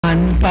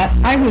1, but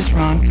I was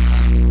wrong.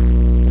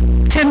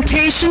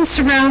 Temptation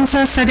surrounds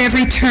us at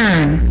every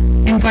turn,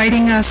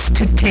 inviting us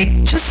to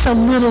take just a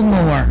little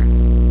more.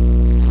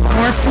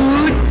 More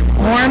food,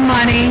 more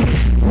money,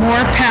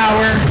 more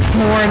power,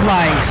 more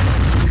life.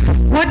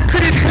 What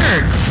could it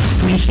hurt?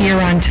 We hear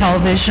on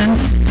television,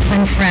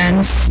 from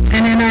friends,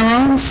 and in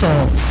our own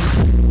souls.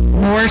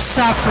 More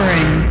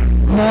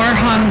suffering, more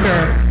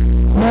hunger,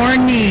 more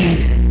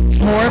need,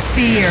 more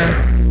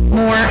fear,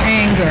 more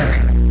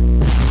anger.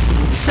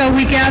 So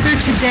we gather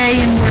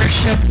today in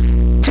worship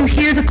to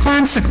hear the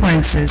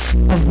consequences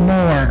of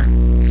more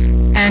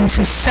and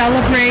to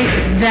celebrate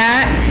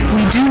that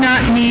we do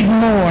not need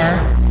more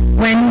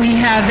when we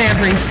have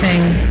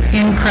everything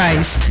in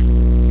Christ.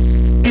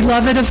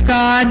 Beloved of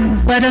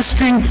God, let us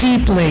drink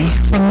deeply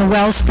from the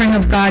wellspring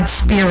of God's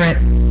Spirit,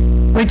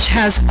 which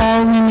has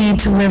all we need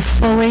to live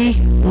fully,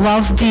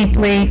 love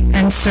deeply,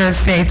 and serve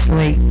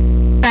faithfully.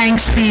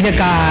 Thanks be to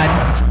God.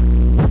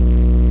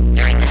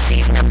 During the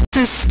season of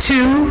Genesis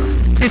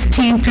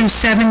 2:15 through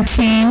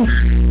 17,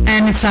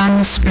 and it's on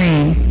the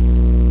screen.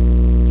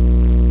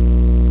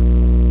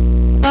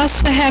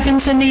 Thus the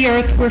heavens and the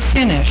earth were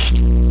finished,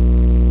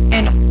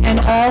 and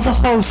all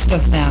the host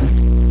of them.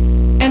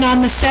 And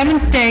on the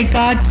seventh day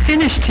God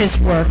finished his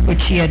work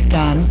which he had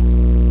done,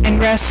 and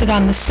rested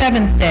on the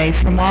seventh day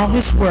from all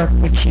his work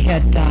which he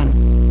had done.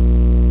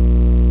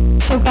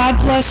 So God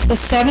blessed the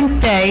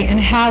seventh day and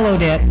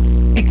hallowed it,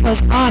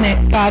 because on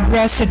it God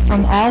rested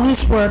from all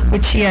his work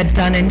which he had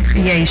done in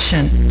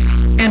creation.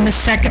 And the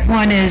second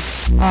one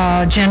is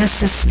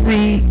Genesis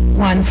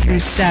 3:1 through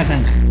 7.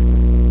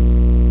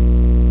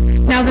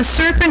 Now the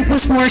serpent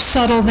was more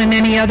subtle than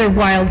any other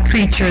wild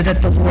creature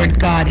that the Lord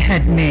God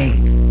had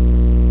made.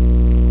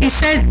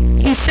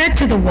 He said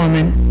to the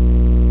woman,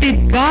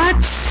 "Did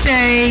God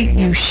say,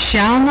 'You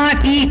shall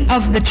not eat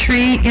of the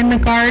tree in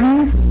the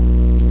garden'?"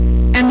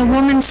 And the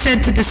woman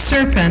said to the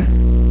serpent,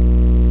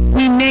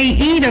 "We may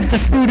eat of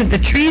the fruit of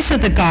the trees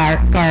of the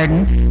garden,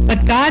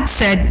 but God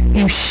said,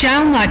 'You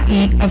shall not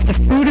eat of the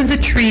fruit of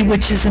the tree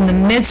which is in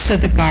the midst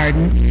of the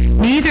garden,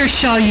 neither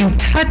shall you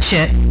touch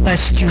it,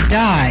 lest you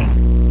die.'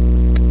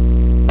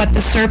 But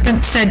the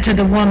serpent said to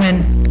the woman,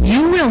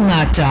 'You will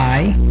not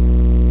die.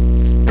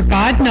 For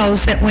God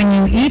knows that when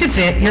you eat of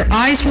it, your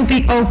eyes will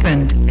be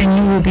opened, and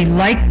you will be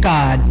like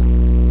God,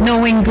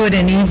 knowing good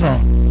and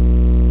evil.'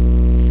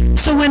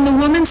 So when the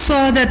woman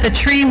saw that the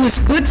tree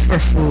was good for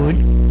food,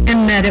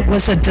 and that it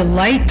was a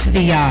delight to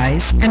the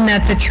eyes, and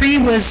that the tree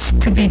was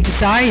to be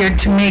desired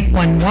to make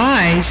one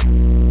wise,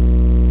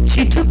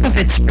 she took of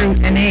its fruit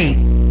and ate.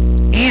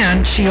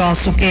 And she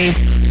also gave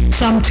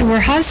some to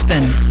her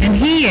husband, and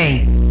he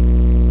ate.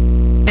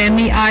 Then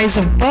the eyes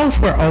of both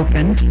were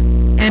opened,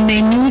 and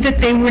they knew that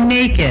they were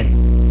naked,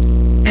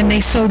 and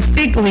they sewed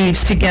fig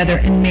leaves together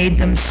and made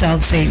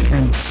themselves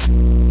aprons."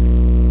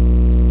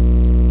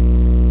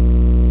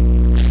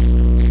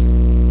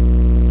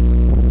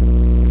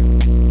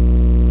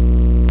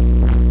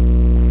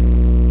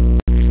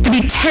 To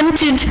be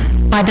tempted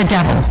by the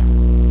devil.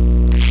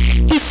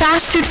 He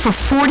fasted for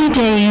 40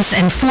 days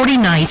and 40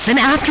 nights, and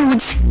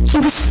afterwards he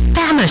was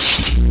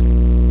famished.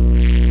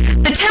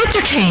 The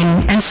tempter came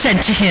and said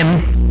to him,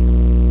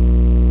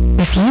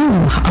 "If you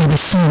are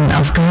the Son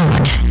of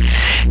God,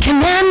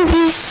 command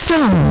these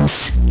stones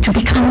to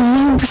become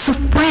loaves of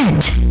bread."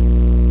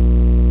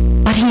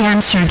 But he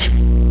answered,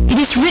 "It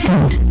is written,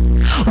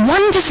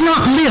 'One does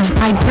not live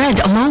by bread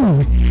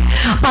alone,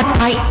 but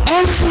by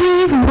every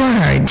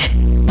word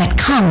that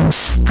comes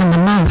from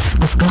the mouth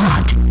of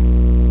God.'"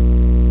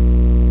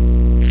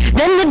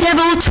 Then the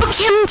devil took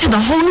him to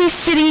the holy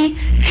city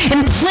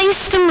and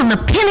placed him on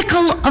the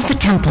pinnacle of the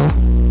temple,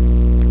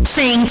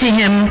 saying to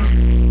him,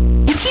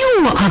 "If you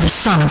are the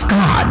Son of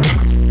God,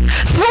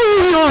 throw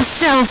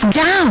yourself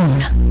down.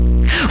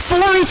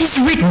 For it is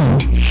written,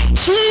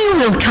 'He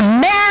will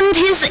command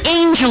his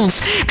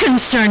angels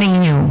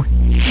concerning you,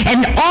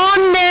 and on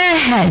their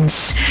heads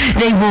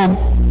they will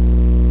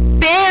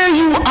bear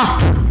you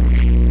up.'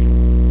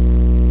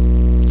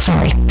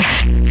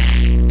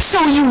 So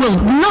you will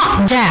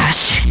not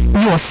dash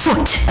your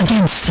foot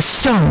against the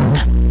stone."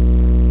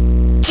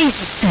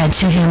 Jesus said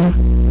to him,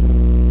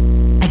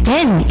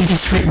 "Again it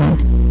is written,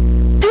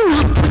 'Do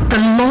not put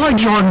the Lord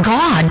your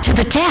God to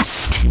the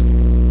test.'"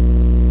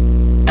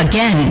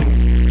 Again,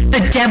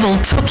 the devil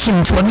took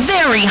him to a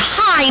very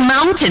high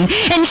mountain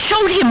and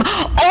showed him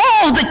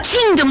all the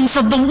kingdoms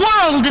of the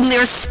world in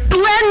their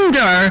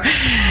splendor.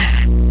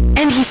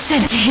 And he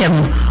said to him,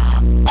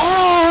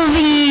 "All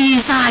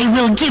these I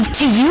will give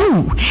to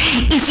you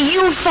if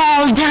you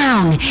fall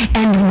down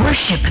and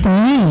worship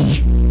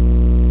me."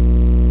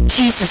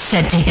 Jesus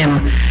said to him,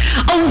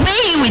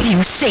 "Away with you,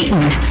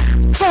 Satan,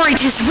 for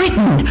it is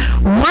written,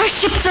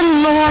 'Worship the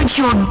Lord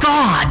your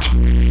God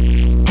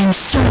and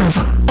serve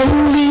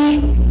only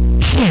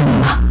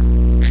him.'"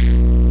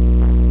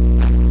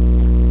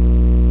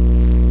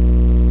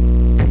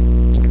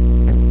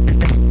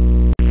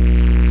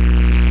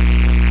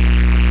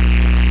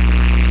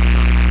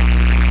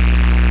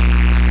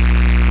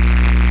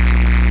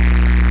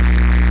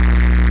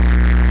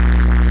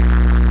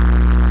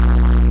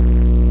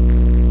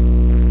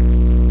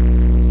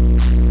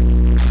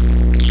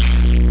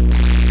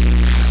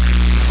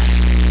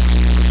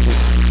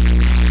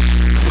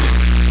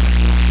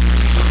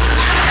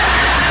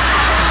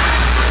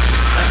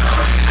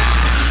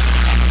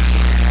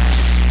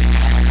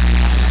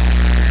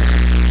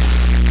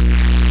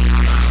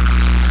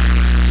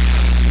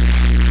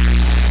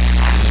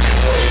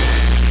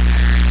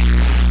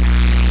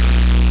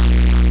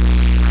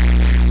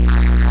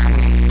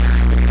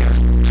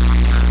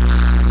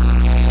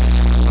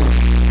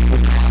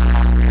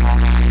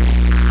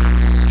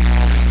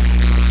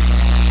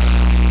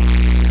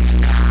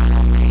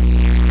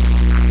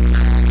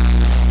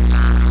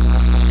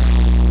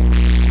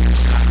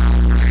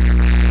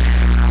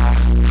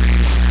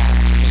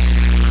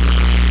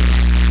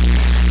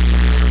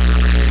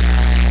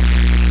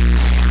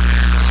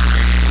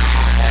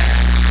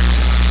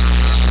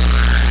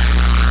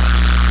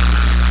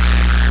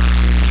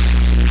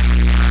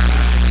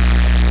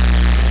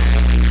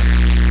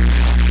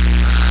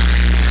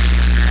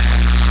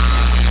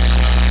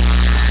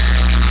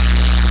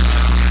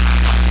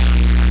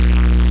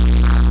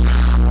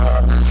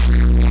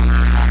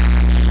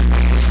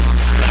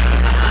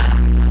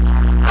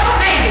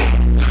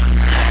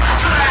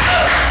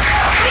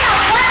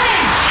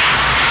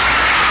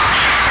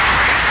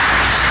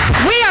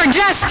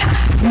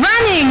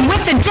 running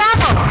with the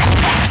devil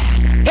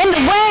in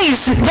the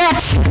ways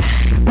that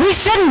we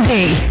shouldn't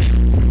be.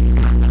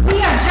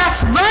 We are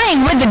just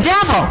running with the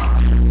devil.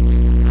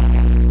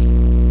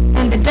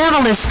 And the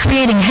devil is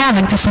creating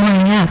havoc this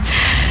morning, yeah.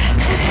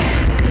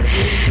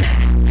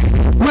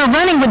 We're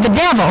running with the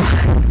devil.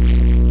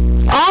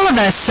 All of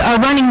us are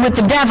running with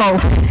the devil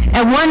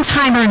at one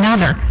time or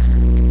another.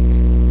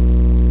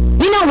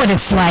 You know what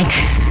it's like,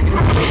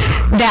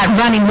 that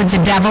running with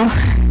the devil.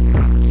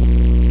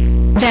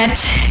 That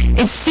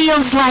it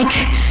feels like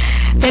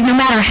that no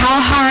matter how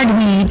hard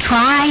we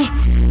try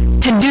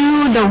to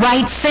do the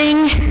right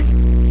thing,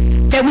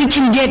 that we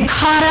can get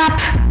caught up,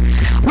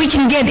 we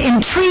can get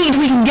intrigued,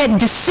 we can get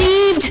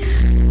deceived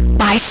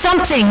by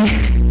something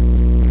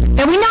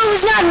that we know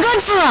is not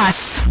good for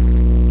us.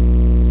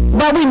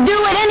 But we do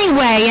it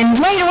anyway, and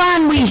later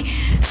on we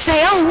say,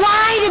 oh,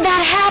 why did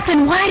that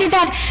happen? Why did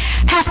that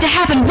have to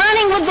happen?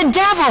 Running with the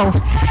devil.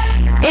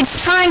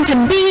 It's trying to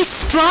be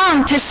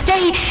strong, to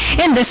stay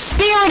in the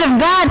Spirit of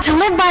God, to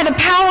live by the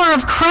power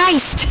of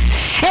Christ.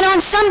 And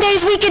on some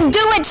days we can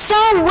do it so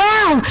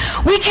well.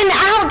 We can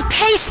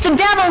outpace the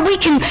devil. We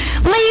can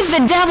leave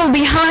the devil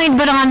behind.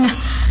 But on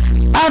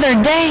other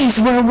days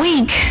we're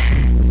weak.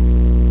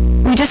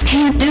 We just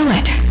can't do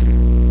it.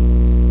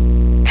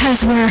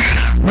 Because we're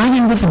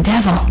running with the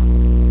devil.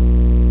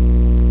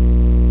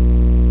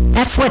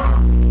 That's what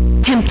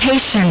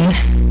temptation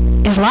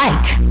is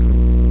like.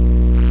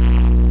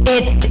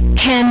 It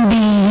can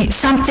be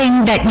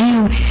something that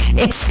you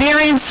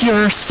experience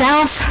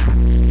yourself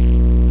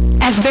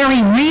as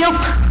very real,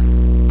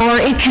 or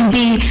it can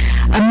be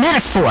a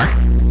metaphor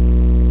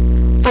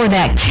for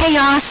that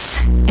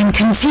chaos and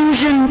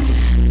confusion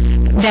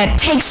that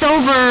takes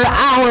over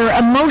our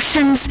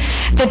emotions,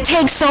 that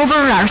takes over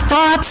our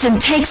thoughts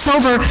and takes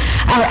over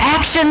our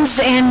actions,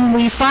 and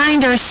we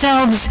find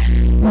ourselves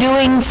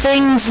doing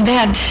things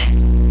that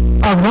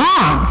are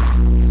wrong,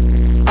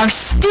 are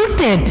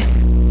stupid,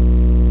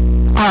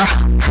 are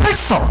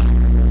hurtful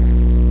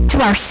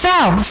to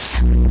ourselves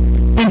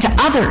and to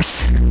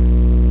others.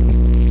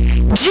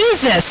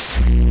 Jesus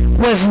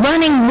was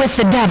running with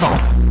the devil.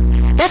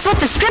 That's what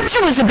the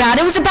scripture was about.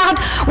 It was about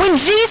when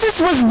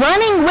Jesus was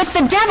running with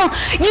the devil.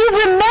 You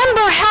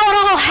remember how it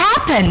all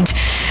happened,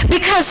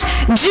 because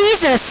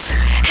Jesus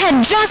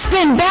had just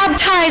been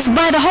baptized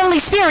by the Holy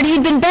Spirit.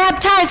 He'd been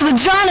baptized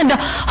with John, and the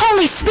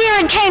Holy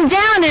Spirit came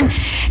down and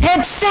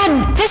had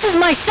said, "This is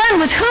my Son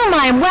with whom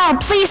I am well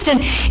pleased."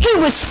 And he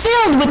was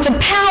filled with the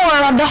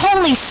power of the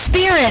Holy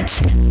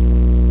Spirit.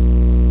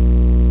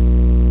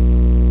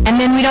 And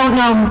then we don't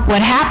know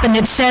what happened.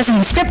 It says in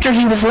the scripture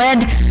he was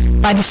led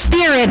by the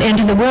Spirit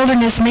into the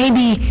wilderness.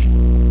 Maybe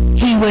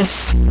he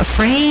was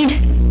afraid.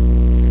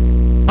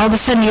 All of a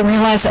sudden you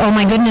realize, oh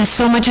my goodness,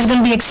 so much is going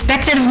to be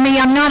expected of me.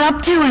 I'm not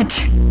up to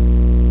it.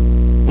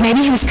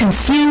 Maybe he was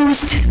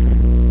confused,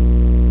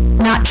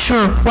 not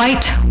sure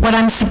quite what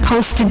I'm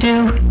supposed to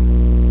do.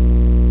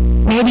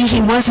 Maybe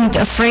he wasn't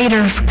afraid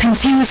or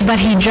confused, but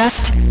he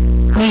just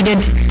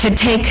needed to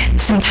take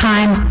some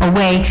time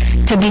away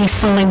to be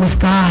fully with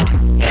God.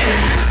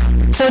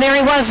 So there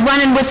he was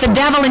running with the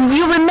devil, and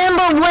you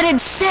remember what it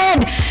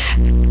said.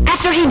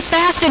 After he'd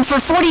fasted for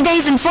 40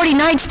 days and 40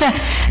 nights, the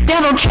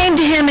devil came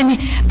to him, and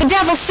the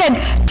devil said,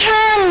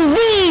 "Turn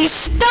these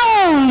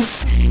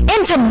stones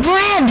into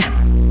bread."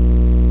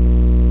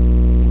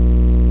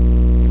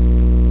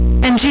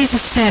 And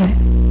Jesus said,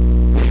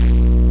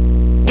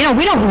 you know,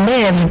 we don't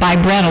live by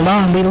bread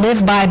alone. We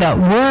live by the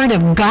Word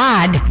of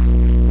God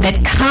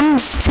that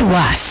comes to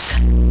us.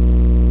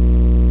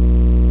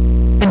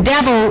 The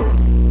devil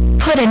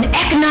put an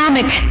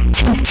economic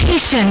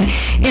temptation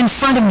in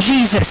front of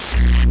Jesus.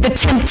 The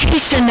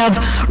temptation of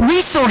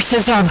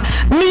resources, of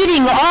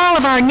meeting all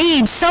of our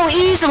needs so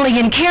easily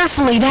and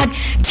carefully. That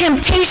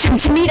temptation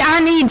to meet our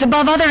needs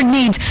above other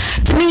needs,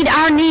 to meet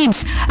our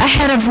needs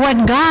ahead of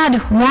what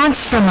God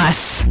wants from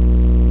us.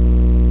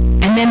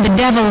 And then the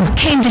devil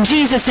came to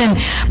Jesus and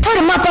put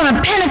him up on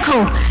a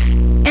pinnacle,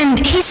 and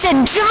he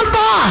said, "Jump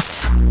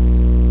off,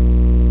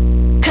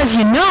 because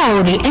you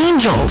know the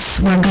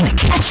angels were going to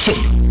catch you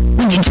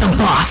when you jump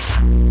off."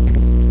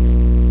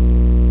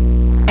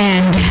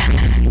 And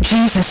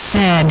Jesus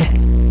said,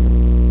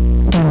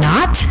 "Do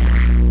not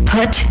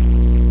put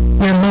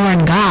your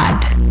Lord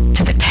God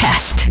to the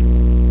test."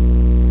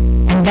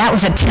 And that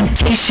was a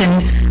temptation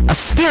of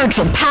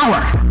spiritual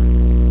power.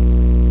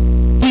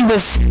 He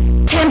was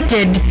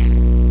tempted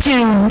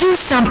to do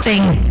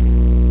something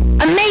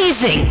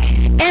amazing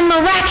and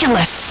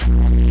miraculous.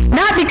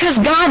 Not because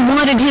God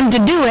wanted him to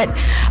do it,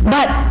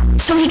 but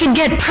so he could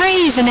get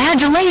praise and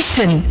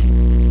adulation.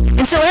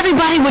 And so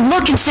everybody would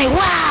look and say,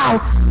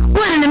 "Wow,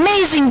 what an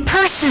amazing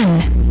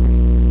person."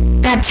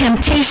 That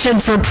temptation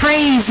for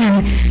praise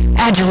and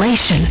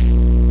adulation.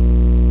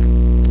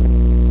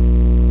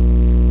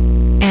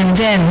 And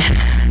then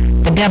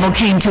the devil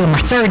came to him a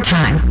third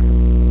time.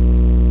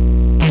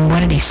 And what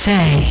did he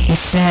say? He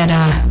said,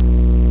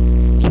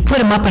 he put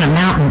him up on a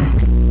mountain,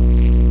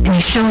 and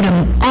he showed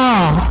him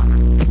all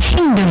the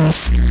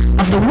kingdoms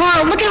of the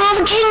world. Look at all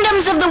the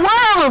kingdoms of the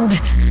world.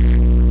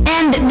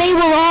 And and they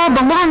will all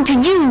belong to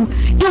you.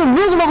 You'll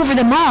rule over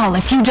them all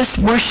if you just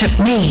worship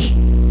me.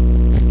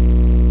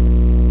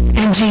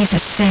 And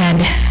Jesus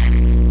said,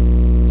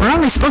 we're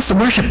only supposed to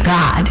worship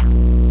God.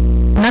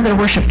 I'm not going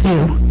to worship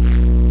you.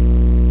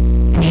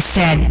 And he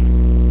said,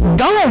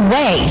 go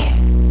away,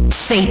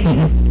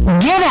 Satan.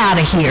 Get out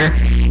of here.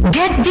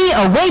 Get thee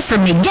away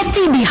from me. Get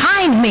thee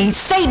behind me,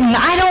 Satan.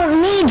 I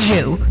don't need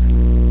you.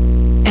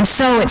 And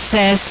so it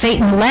says,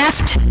 Satan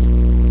left,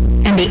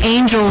 and the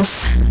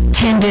angels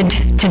tended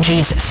to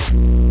Jesus.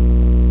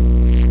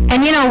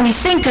 And you know, we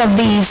think of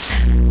these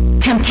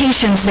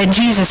temptations that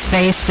Jesus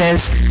faced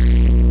as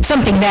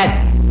something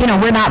that, you know,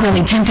 we're not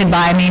really tempted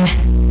by. I mean,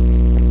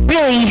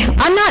 really,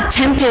 I'm not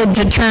tempted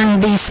to turn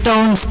these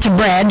stones to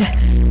bread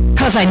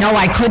because I know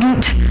I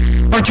couldn't,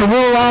 or to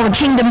rule all the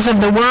kingdoms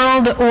of the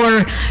world,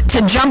 or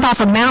to jump off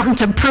a mountain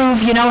to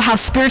prove, you know, how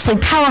spiritually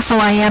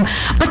powerful I am.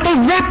 But they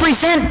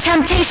represent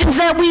temptations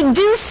that we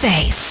do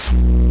face.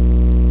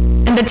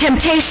 And the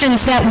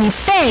temptations that we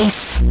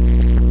face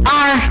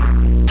are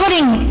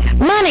putting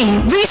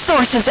money,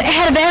 resources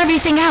ahead of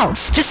everything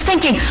else. Just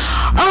thinking,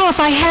 oh, if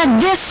I had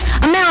this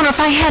amount, or if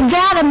I had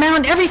that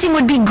amount, everything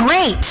would be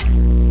great.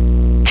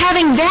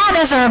 Having that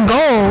as our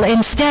goal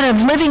instead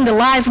of living the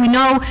lives we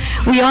know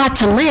we ought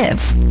to live.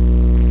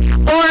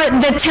 Or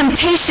the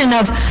temptation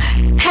of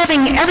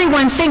having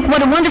everyone think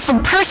what a wonderful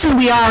person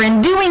we are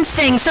and doing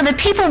things so that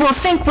people will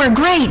think we're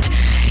great.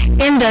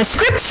 In the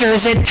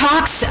scriptures, it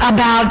talks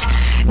about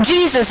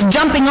Jesus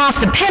jumping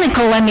off the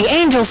pinnacle and the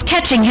angels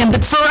catching him.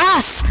 But for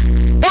us,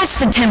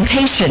 that's the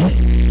temptation.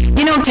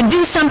 You know, to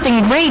do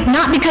something great,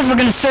 not because we're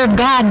going to serve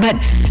God, but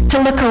to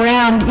look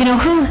around. You know,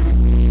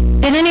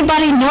 did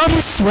anybody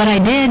notice what I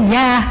did?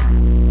 Yeah,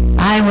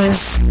 I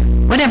was,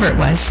 whatever it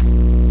was.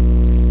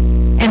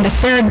 And the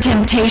third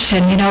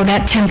temptation, you know,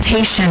 that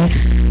temptation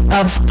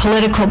of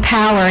political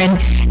power. And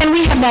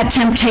we have that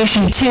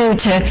temptation, too,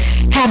 to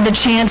have the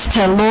chance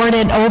to lord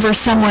it over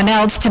someone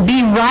else, to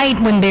be right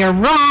when they're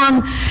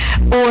wrong,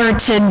 or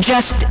to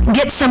just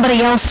get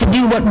somebody else to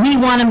do what we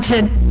want them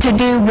to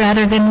do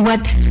rather than what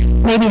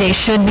maybe they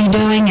should be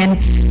doing. And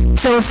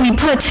so if we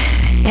put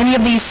any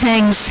of these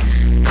things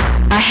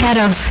ahead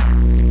of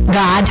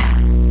God,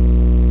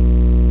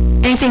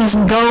 anything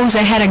goes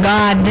ahead of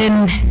God,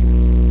 then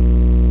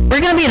we're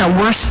going to be in a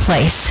worse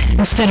place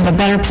instead of a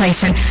better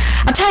place. And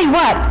I'll tell you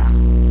what,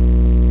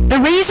 the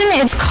reason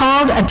it's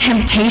called a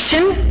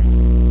temptation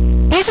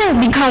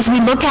isn't because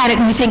we look at it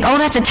and we think, oh,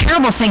 that's a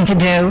terrible thing to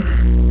do.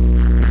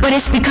 But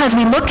it's because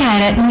we look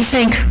at it and we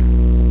think,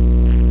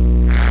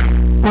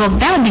 well,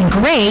 that would be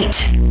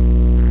great,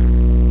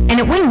 and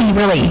it wouldn't be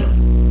really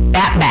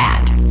that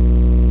bad.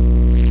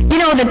 You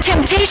know, the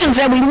temptations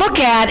that we look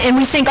at and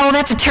we think, oh,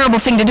 that's a terrible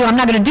thing to do, I'm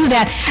not going to do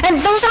that. And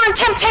those aren't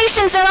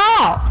temptations at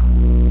all.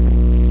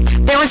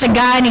 There was a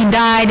guy and he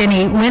died and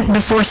he went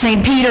before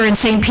St. Peter, and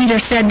St. Peter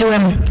said to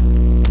him,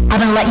 I'm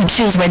going to let you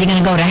choose whether you're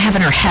going to go to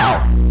heaven or hell.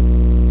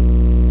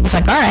 He's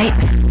like, all right.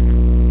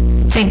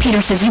 St.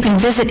 Peter says, you can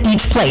visit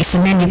each place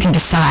and then you can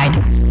decide.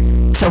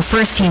 So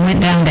first he went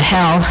down to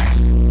hell,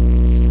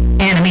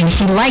 and I mean,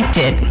 he liked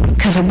it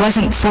because it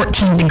wasn't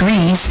 14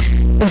 degrees.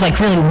 It was like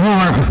really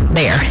warm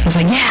there. He was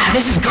like, yeah,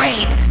 this is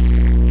great.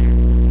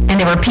 And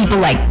there were people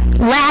like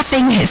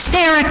laughing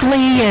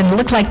hysterically and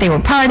looked like they were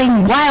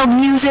partying, wild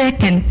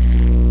music, and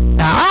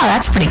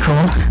that's pretty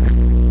cool.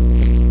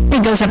 He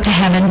goes up to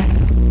heaven,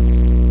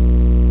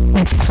 and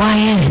it's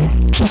quiet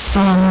and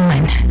peaceful,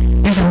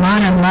 and there's a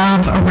lot of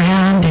love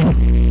around,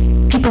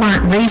 and people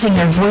aren't raising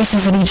their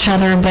voices at each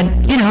other, but,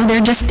 you know,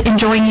 they're just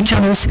enjoying each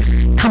other's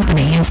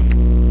company.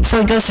 And so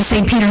he goes to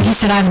St. Peter, and he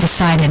said, I've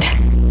decided.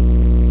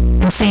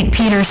 And St.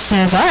 Peter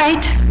says, all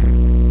right,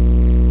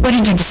 what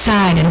did you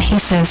decide? And he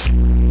says,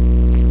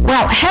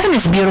 well, heaven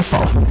is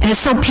beautiful, and it's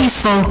so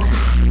peaceful,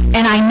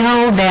 and I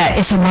know that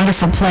it's a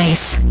wonderful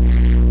place.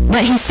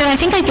 But he said, I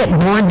think I get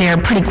bored there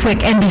pretty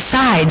quick, and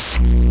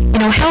besides, you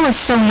know, hell is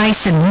so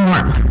nice and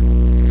warm,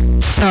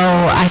 so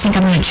I think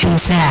I'm going to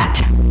choose that.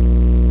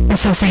 And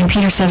so St.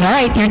 Peter says, all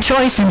right, your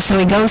choice. And so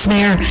he goes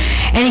there,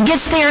 and he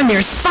gets there, and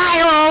there's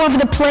fire all over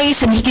the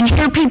place, and he can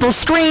hear people's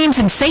screams,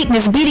 and Satan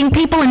is beating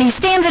people, and he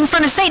stands in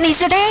front of Satan, and he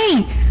said,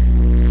 hey,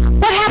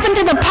 what happened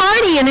to the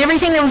party and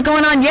everything that was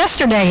going on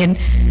yesterday? And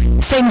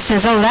Satan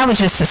says, oh, that was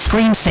just a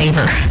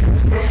screensaver.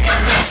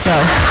 So,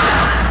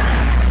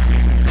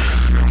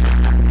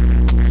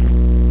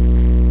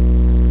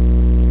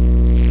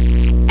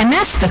 and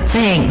that's the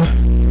thing,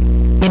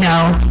 you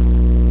know,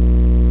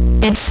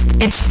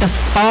 it's the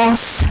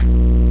false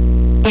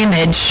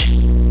image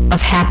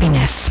of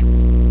happiness.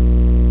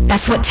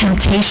 That's what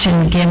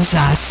temptation gives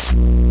us.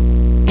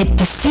 It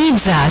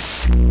deceives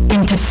us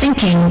into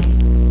thinking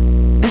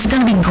this is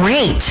going to be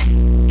great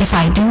if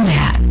I do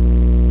that,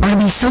 or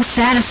it'll be so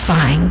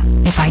satisfying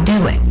if I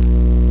do it.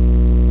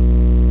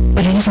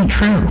 But it isn't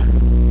true.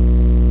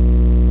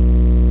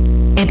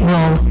 It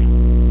will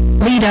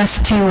lead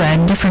us to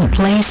a different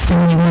place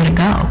than we want to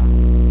go.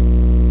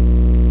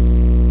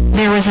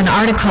 There was an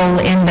article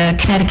in the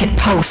Connecticut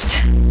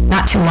Post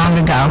not too long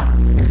ago.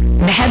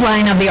 The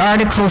headline of the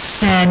article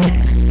said,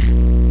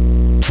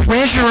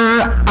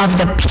 treasurer of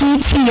the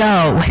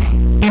PTO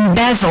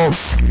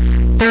embezzles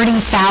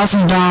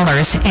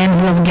 $30,000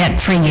 and will get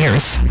 3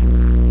 years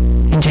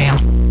in jail.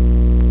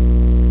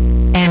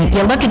 And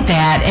you look at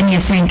that and you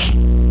think,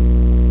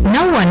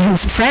 no one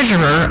who's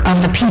treasurer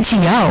of the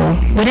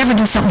PTO would ever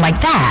do something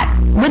like that.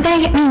 Would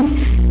they? I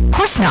mean, of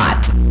course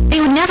not. They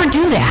would never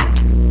do that.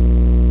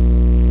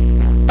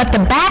 But the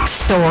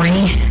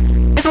backstory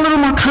is a little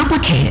more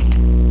complicated.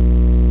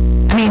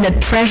 I mean, the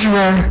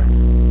treasurer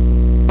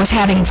was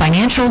having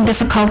financial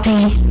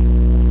difficulty,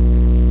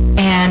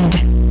 and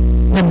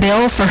the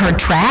bill for her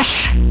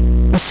trash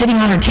was sitting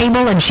on her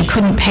table and she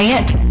couldn't pay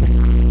it.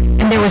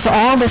 And there was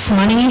all this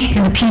money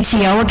in the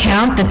PTO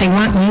account that they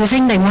weren't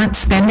using, they weren't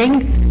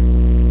spending.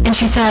 And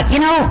she thought, you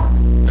know,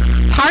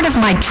 part of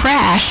my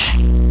trash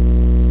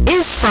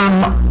is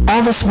from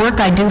all this work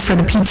I do for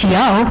the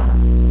PTO.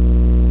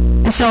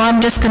 And so I'm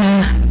just going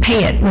to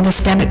pay it with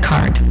this debit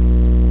card,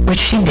 which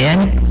she did.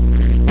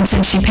 And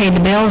since she paid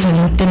the bills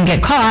and didn't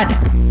get caught,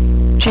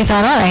 she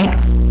thought, all right,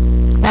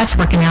 that's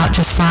working out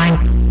just fine.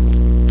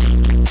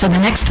 So the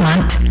next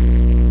month,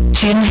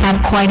 she didn't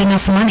have quite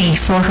enough money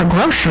for her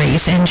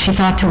groceries, and she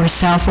thought to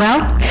herself,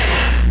 well,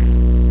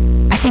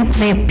 I think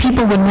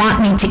people would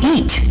want me to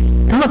eat.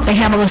 And look, they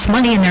have all this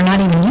money and they're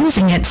not even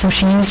using it, so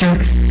she used her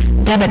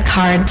debit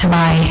card to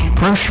buy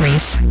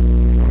groceries.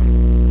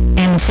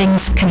 And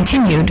things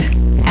continued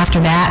after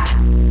that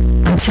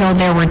until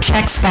there were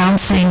checks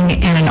bouncing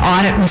and an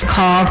audit was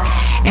called,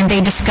 and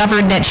they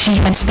discovered that she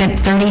had spent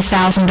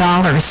 $30,000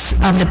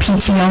 of the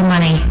PTO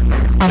money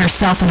on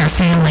herself and her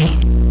family.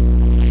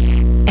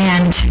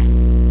 And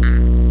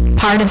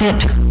part of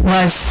it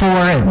was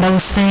for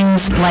those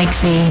things like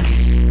the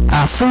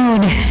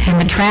food and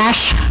the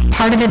trash.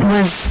 Part of it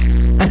was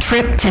a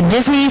trip to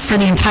Disney for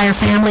the entire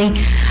family.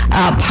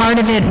 Part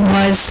of it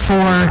was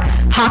for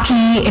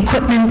hockey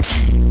equipment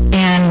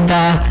and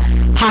the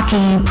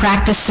hockey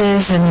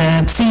practices and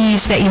the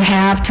fees that you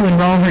have to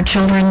enroll her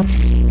children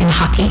in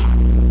hockey.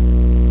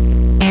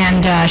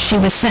 And she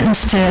was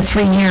sentenced to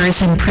 3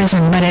 years in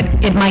prison, but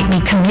it might be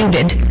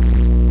commuted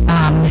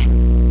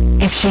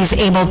if she's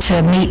able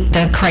to meet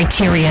the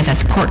criteria that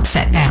the court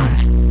set down.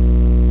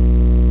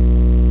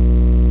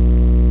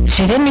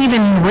 She didn't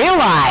even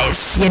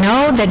realize, you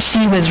know, that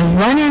she was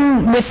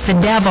running with the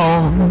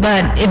devil,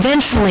 but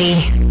eventually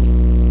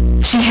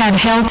she had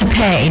hell to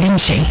pay,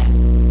 didn't she?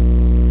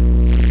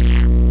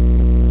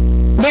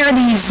 There are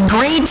these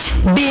great,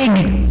 big,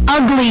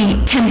 ugly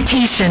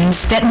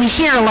temptations that we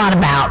hear a lot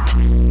about.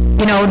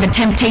 You know, the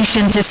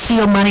temptation to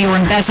steal money or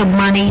embezzle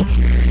money,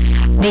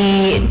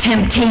 the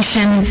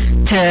temptation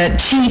to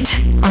cheat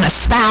on a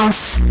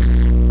spouse,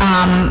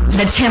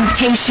 the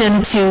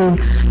temptation to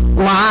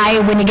lie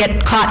when you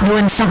get caught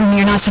doing something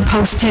you're not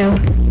supposed to,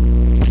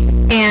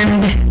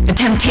 and the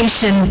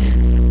temptation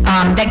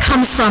that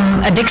comes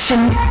from addiction.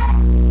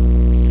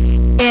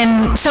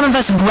 And some of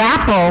us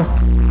grapple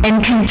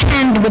and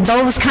contend with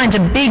those kinds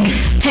of big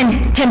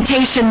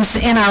temptations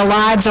in our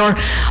lives, or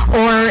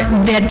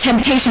the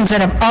temptations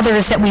that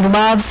others that we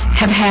love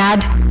have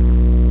had,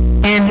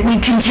 and we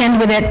contend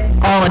with it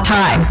all the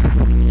time.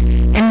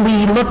 And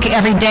we look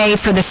every day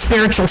for the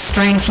spiritual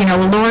strength, you know,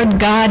 Lord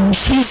God,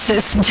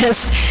 Jesus,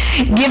 just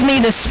give me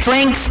the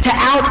strength to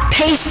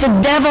outpace the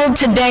devil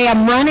today.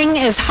 I'm running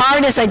as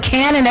hard as I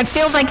can, and it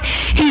feels like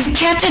he's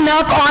catching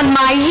up on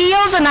my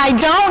heels, and I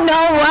don't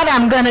know what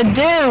I'm going to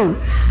do.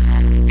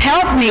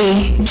 Help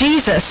me,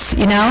 Jesus,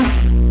 you know.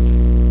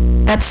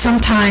 That's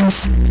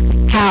sometimes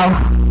how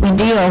we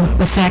deal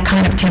with that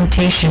kind of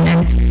temptation.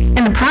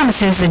 And the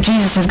promise is that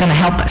Jesus is going to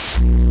help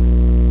us.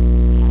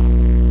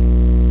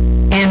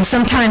 And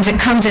sometimes it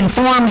comes in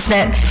forms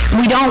that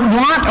we don't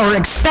want or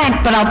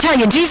expect, but I'll tell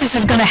you, Jesus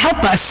is going to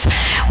help us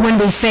when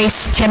we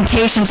face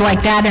temptations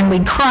like that and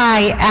we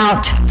cry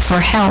out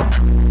for help.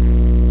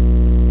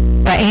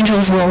 The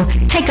angels will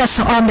take us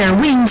on their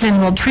wings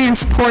and will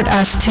transport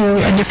us to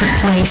a different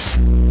place.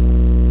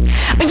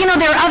 But you know,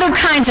 there are other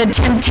kinds of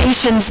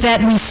temptations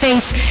that we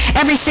face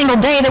every single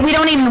day that we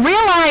don't even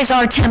realize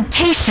are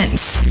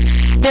temptations.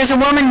 There's a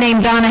woman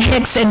named Donna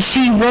Hicks, and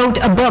she wrote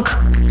a book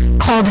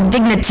called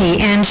Dignity,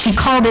 and she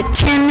called it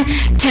 10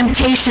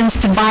 Temptations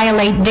to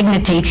Violate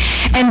Dignity.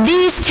 And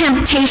these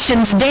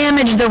temptations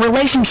damage the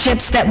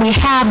relationships that we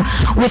have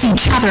with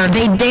each other.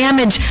 They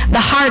damage the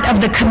heart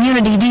of the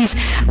community, these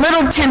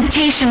little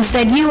temptations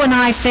that you and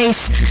I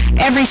face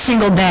every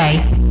single day.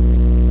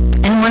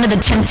 And one of the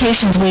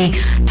temptations we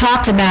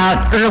talked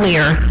about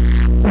earlier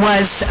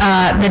was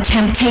the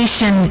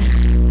temptation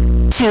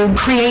to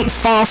create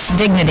false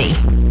dignity.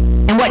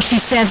 And what she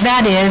says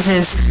that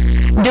is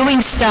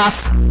doing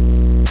stuff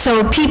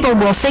so people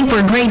will think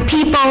we're great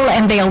people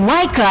and they'll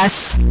like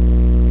us,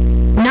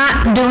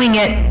 not doing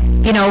it,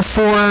 you know,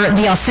 for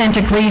the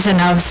authentic reason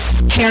of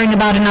caring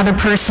about another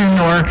person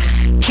or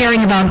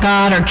caring about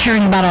God or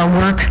caring about our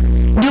work,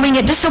 doing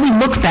it just so we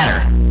look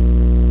better.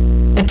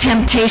 The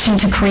temptation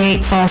to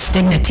create false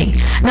dignity.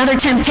 Another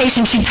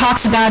temptation she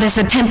talks about is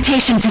the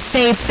temptation to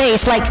save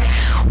face. Like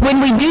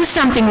when we do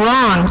something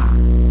wrong,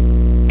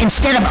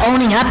 instead of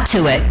owning up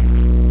to it,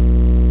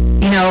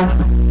 you know,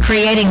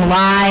 creating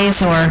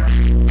lies or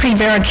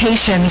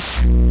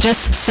prevarications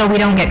just so we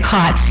don't get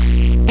caught.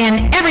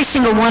 And every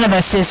single one of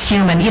us is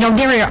human.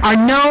 There are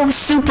no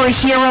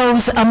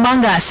superheroes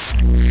among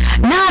us.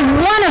 Not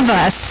one of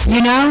us,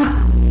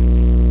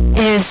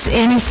 is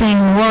anything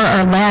more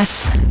or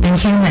less than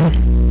human.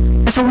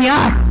 That's what we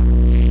are.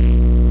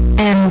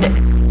 And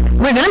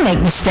we're going to make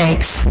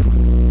mistakes.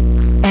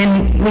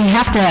 And we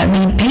have to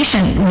be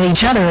patient with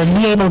each other and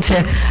be able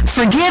to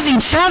forgive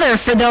each other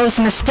for those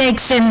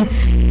mistakes. And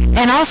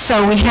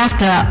also we have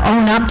to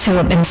own up to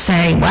it and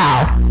say,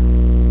 wow,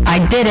 I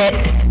did it.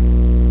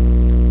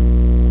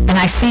 And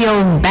I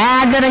feel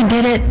bad that I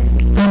did it.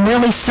 I'm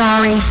really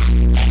sorry.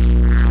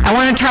 I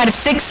want to try to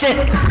fix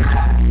it.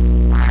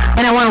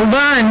 And I want to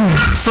learn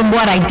from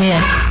what I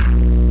did.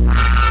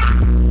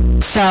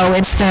 So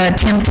it's the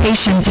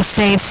temptation to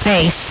save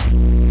face.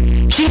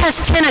 She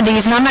has 10 of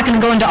these, and I'm not going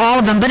to go into all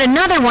of them, but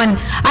another one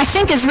I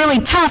think is really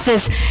tough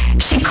is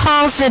she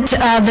calls it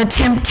the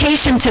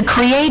temptation to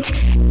create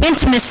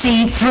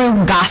intimacy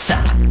through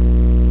gossip.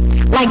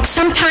 Like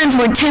sometimes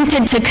we're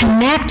tempted to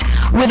connect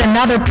with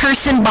another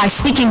person by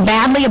speaking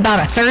badly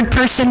about a third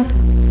person.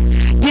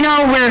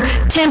 We're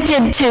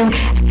tempted to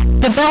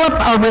develop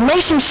a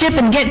relationship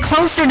and get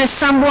closer to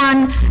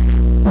someone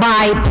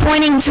by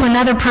pointing to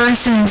another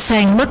person and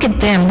saying, look at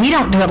them, we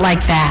don't do it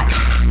like that.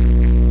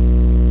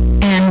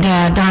 And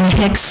Donna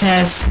Hicks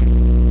says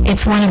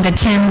it's one of the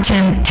 10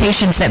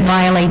 temptations that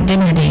violate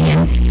dignity.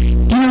 And,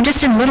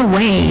 just in little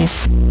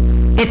ways,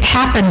 it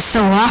happens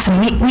so often.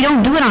 We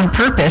don't do it on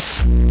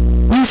purpose,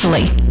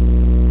 usually.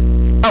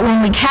 But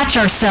when we catch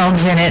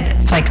ourselves in it,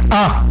 it's like,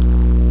 oh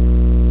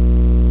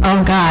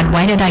God,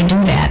 why did I do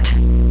that?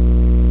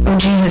 Oh,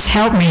 Jesus,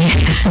 help me.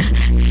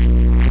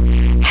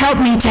 Help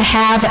me to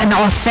have an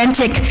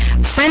authentic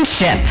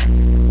friendship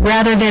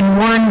rather than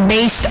one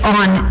based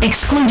on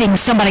excluding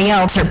somebody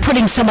else or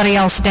putting somebody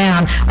else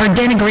down or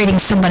denigrating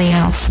somebody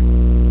else.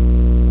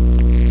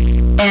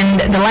 And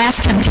the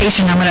last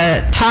temptation I'm going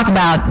to talk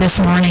about this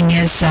morning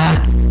is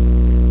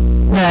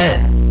the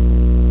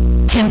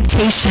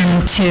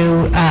temptation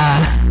to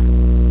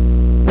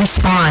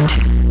respond,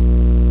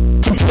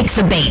 to take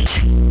the bait.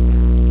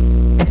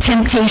 The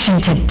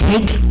temptation to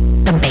take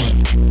the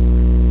bait.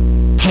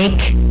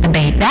 Take the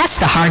bait. That's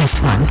the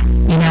hardest one,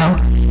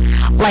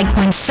 Like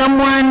when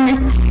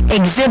someone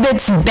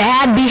exhibits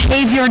bad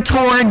behavior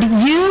toward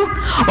you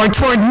or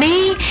toward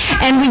me,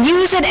 and we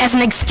use it as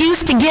an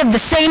excuse to give the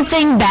same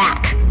thing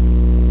back.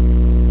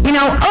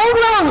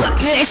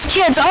 It's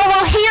kids,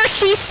 he or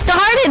she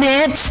started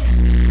it.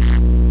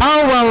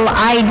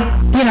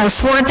 I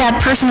swore at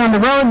that person on the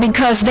road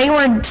because they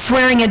were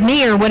swearing at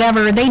me or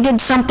whatever. They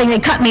did something, they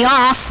cut me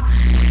off.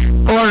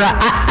 Or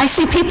I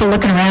see people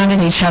looking around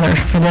at each other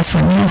for this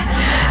one.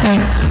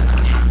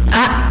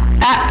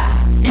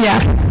 Yeah,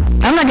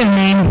 I'm not going to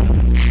name,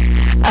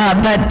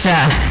 but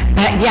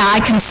I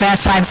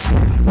confess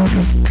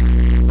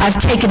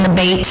I've taken the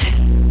bait.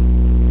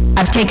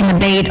 I've taken the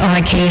bait on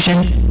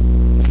occasion,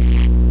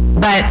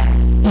 but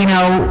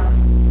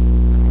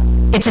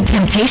it's a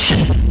temptation.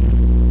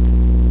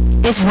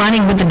 It's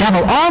running with the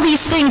devil. All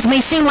these things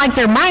may seem like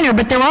they're minor,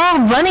 but they're all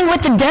running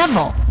with the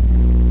devil,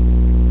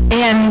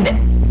 and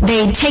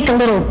they take a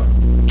little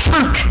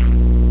chunk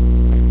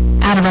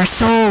out of our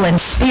soul and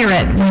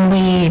spirit when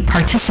we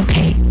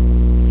participate.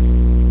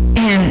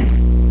 And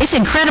it's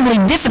incredibly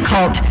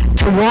difficult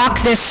to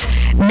walk this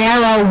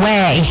narrow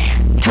way,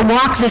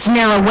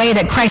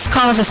 that Christ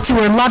calls us to,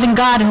 or loving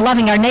God and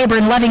loving our neighbor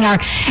and loving our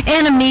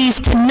enemies,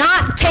 to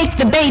not take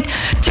the bait,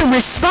 to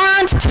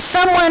respond to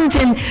someone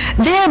and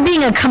they're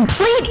being a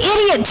complete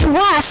idiot to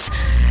us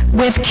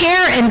with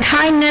care and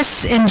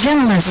kindness and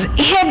gentleness.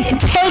 It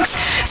takes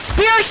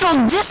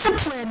spiritual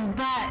discipline,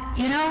 but,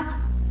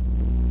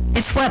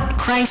 it's what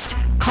Christ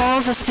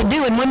calls us to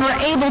do. And when we're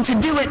able to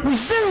do it, we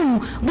so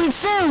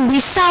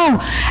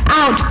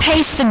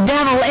outpace the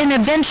devil, and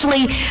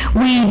eventually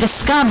we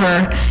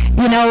discover,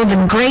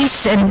 the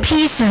grace and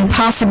peace and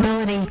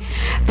possibility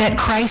that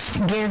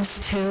Christ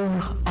gives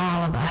to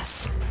all of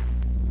us.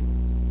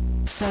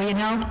 So,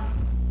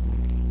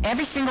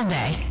 every single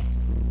day,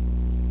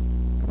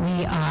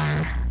 we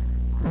are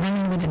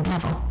running with the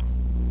devil.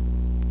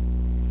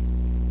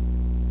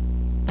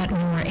 But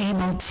when we're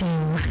able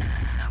to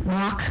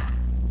walk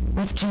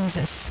with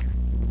Jesus,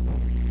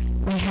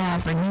 we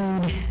have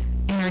renewed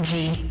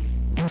energy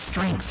and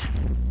strength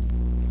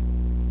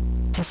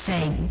to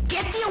say,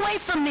 get thee away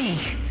from me,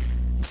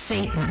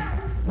 Satan.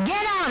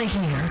 Get out of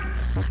here,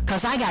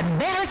 because I got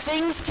better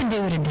things to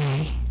do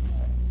today.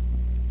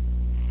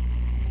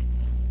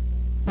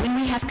 When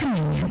we have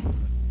communion,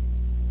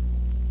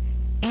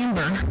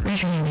 Amber,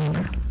 raise your hand,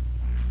 Amber,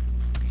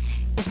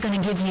 is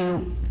going to give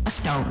you a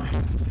stone.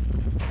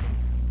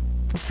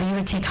 It's for you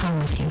to take home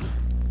with you,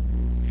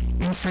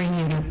 and for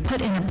you to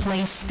put in a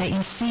place that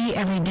you see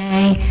every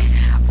day,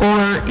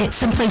 or it's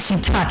someplace you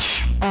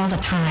touch all the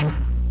time.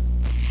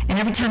 And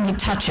every time you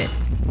touch it,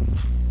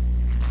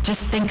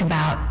 just think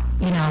about,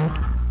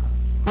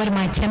 what am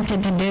I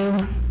tempted to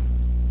do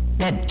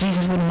that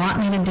Jesus wouldn't want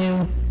me to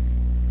do?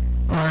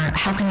 Or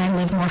how can I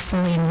live more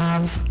fully in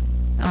love?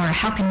 Or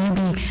how can you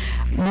be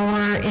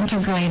more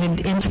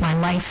integrated into my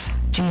life,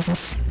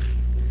 Jesus?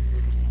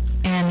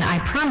 And I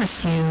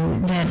promise you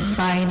that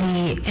by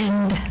the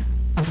end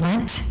of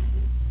Lent,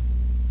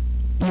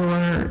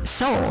 your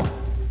soul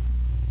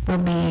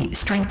will be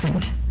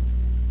strengthened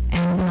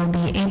and will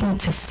be able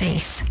to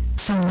face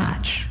so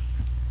much.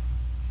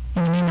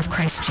 In the name of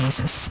Christ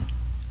Jesus,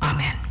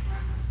 amen.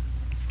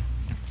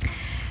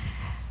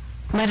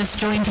 Let us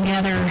join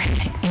together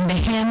in the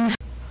hymn.